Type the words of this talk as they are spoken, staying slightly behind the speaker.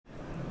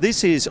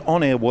This is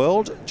On Air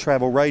World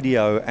Travel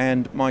Radio,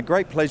 and my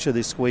great pleasure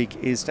this week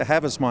is to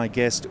have as my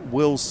guest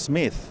Will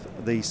Smith,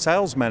 the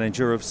sales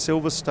manager of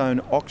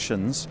Silverstone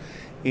Auctions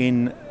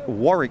in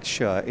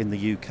Warwickshire in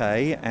the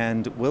UK.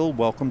 And Will,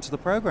 welcome to the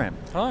program.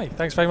 Hi,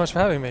 thanks very much for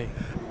having me.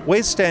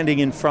 We're standing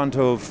in front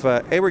of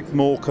Eric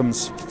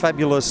Morecambe'S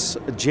fabulous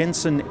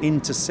Jensen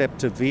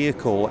Interceptor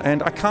vehicle,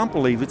 and I can't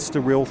believe it's the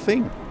real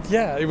thing.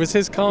 Yeah, it was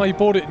his car. He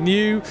bought it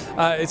new.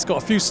 It's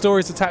got a few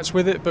stories attached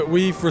with it, but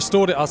we've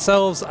restored it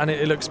ourselves, and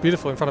it looks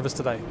beautiful in front of us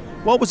today.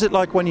 What was it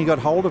like when you got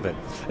hold of it?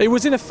 It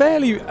was in a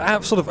fairly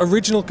sort of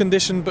original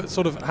condition, but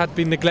sort of had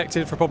been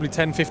neglected for probably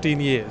 10, 15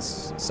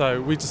 years.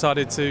 So we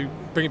decided to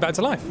bring it back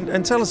to life.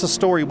 And tell us a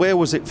story. Where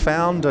was it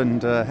found,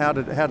 and how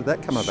did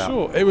that come about?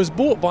 Sure. It was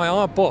bought by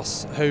our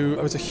boss, who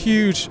was a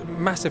huge,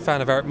 massive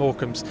fan of Eric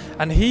Morecambe's,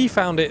 and he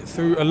found it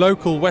through a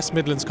local West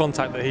Midlands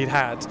contact that he'd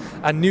had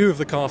and knew of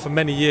the car for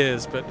many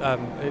years, but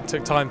it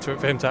took time for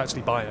him to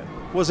actually buy it.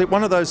 Was it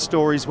one of those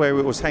stories where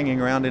it was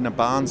hanging around in a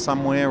barn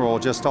somewhere or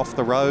just off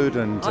the road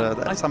and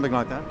something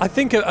like that? I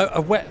think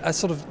a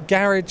sort of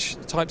garage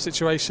type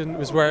situation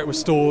was where it was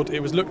stored.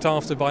 It was looked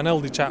after by an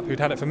elderly chap who'd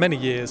had it for many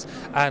years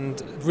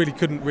and really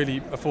couldn't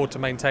afford to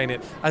maintain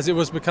it, as it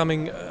was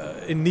becoming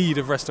in need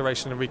of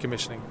restoration and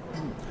recommissioning.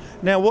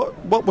 Now,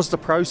 what was the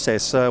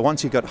process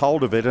once you got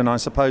hold of it? And I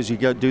suppose you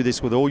do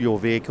this with all your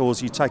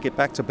vehicles. You take it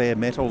back to bare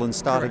metal and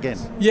start again.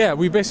 Yeah,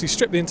 we basically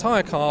strip the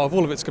entire car of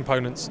all of its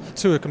components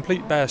to a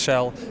complete bare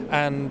shell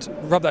and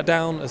rub that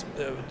down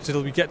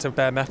until we get to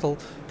bare metal,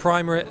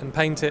 primer it and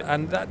paint it.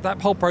 And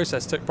that whole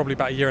process took probably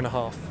about a year and a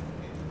half.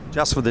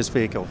 Just for this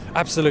vehicle?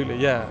 Absolutely,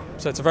 yeah.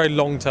 So it's a very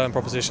long-term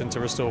proposition to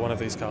restore one of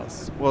these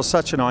cars. Well,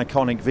 such an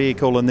iconic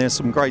vehicle, and there's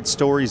some great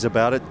stories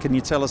about it. Can you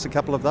tell us a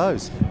couple of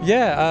those?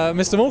 Yeah,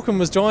 Mr. Morecambe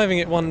was driving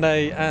it one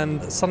day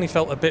and suddenly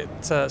felt a bit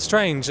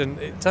strange, and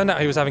it turned out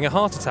he was having a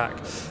heart attack.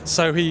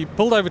 So he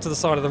pulled over to the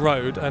side of the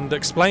road and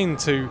explained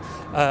to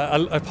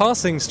a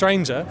passing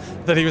stranger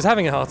that he was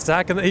having a heart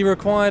attack and that he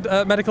required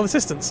medical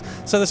assistance.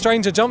 So the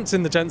stranger jumped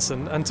in the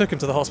Jensen and took him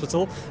to the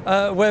hospital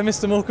where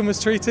Mr. Morecambe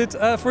was treated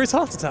for his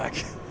heart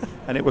attack.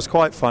 And it was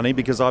quite funny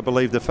because I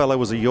believe the fellow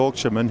was a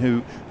Yorkshireman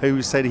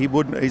who said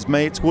his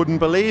mates wouldn't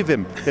believe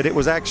him, that it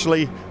was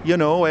actually,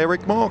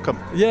 Eric Morecambe.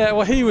 Yeah,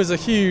 well, he was a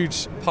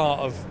huge part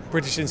of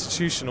British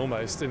institution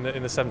almost in the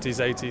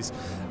 70s, 80s.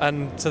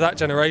 And to that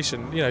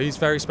generation, he's a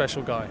very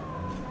special guy.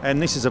 And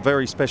this is a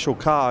very special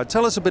car.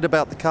 Tell us a bit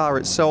about the car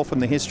itself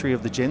and the history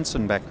of the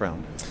Jensen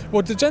background.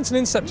 Well, the Jensen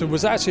Interceptor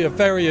was actually a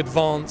very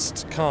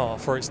advanced car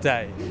for its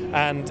day,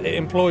 and it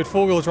employed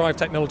four-wheel drive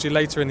technology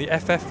later in the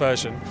FF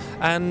version.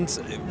 And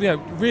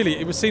really,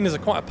 it was seen as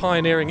quite a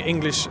pioneering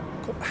English,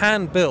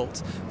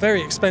 hand-built,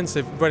 very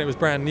expensive when it was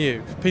brand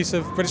new piece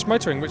of British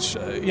motoring, which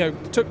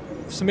took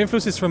some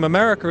influences from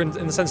America in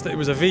the sense that it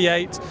was a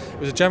V8. It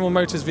was a General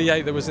Motors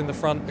V8 that was in the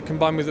front,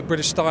 combined with the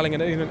British styling,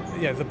 and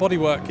the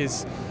bodywork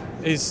is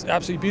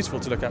absolutely beautiful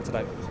to look at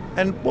today.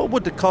 And what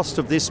would the cost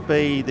of this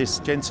be, this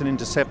Jensen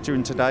Interceptor,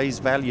 in today's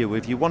value?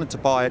 If you wanted to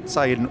buy it,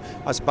 say, in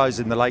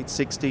the late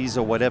 60s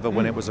or whatever,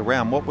 when it was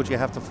around, what would you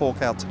have to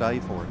fork out today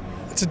for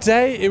it?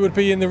 Today it would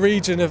be in the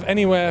region of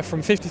anywhere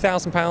from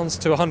 £50,000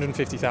 to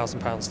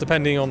 £150,000,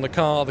 depending on the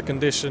car, the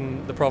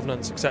condition, the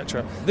provenance,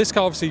 etc. This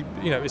car obviously,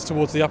 is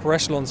towards the upper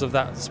echelons of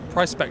that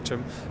price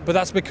spectrum, but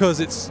that's because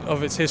it's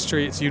of its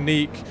history, it's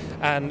unique,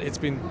 and it's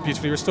been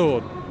beautifully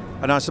restored.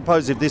 And I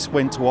suppose if this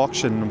went to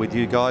auction with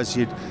you guys,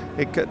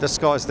 the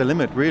sky's the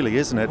limit, really,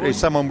 isn't it? If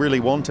someone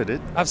really wanted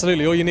it.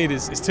 Absolutely. All you need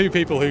is two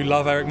people who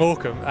love Eric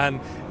Morecambe, and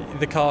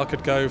the car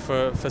could go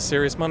for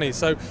serious money.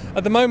 So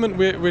at the moment,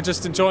 we're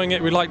just enjoying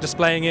it. We like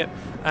displaying it,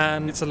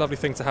 and it's a lovely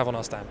thing to have on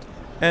our stand.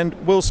 And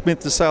Will Smith,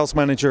 the sales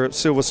manager at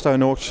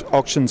Silverstone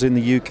Auctions in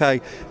the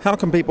UK, how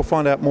can people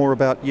find out more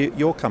about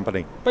your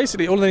company?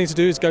 Basically, all they need to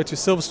do is go to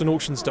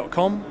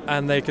silverstoneauctions.com,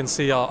 and they can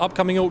see our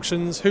upcoming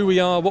auctions, who we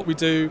are, what we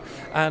do,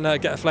 and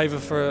get a flavour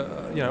for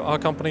our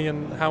company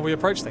and how we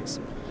approach things.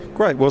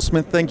 Great. Well,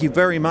 Smith, thank you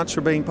very much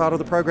for being part of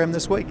the program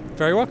this week.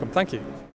 Very welcome. Thank you.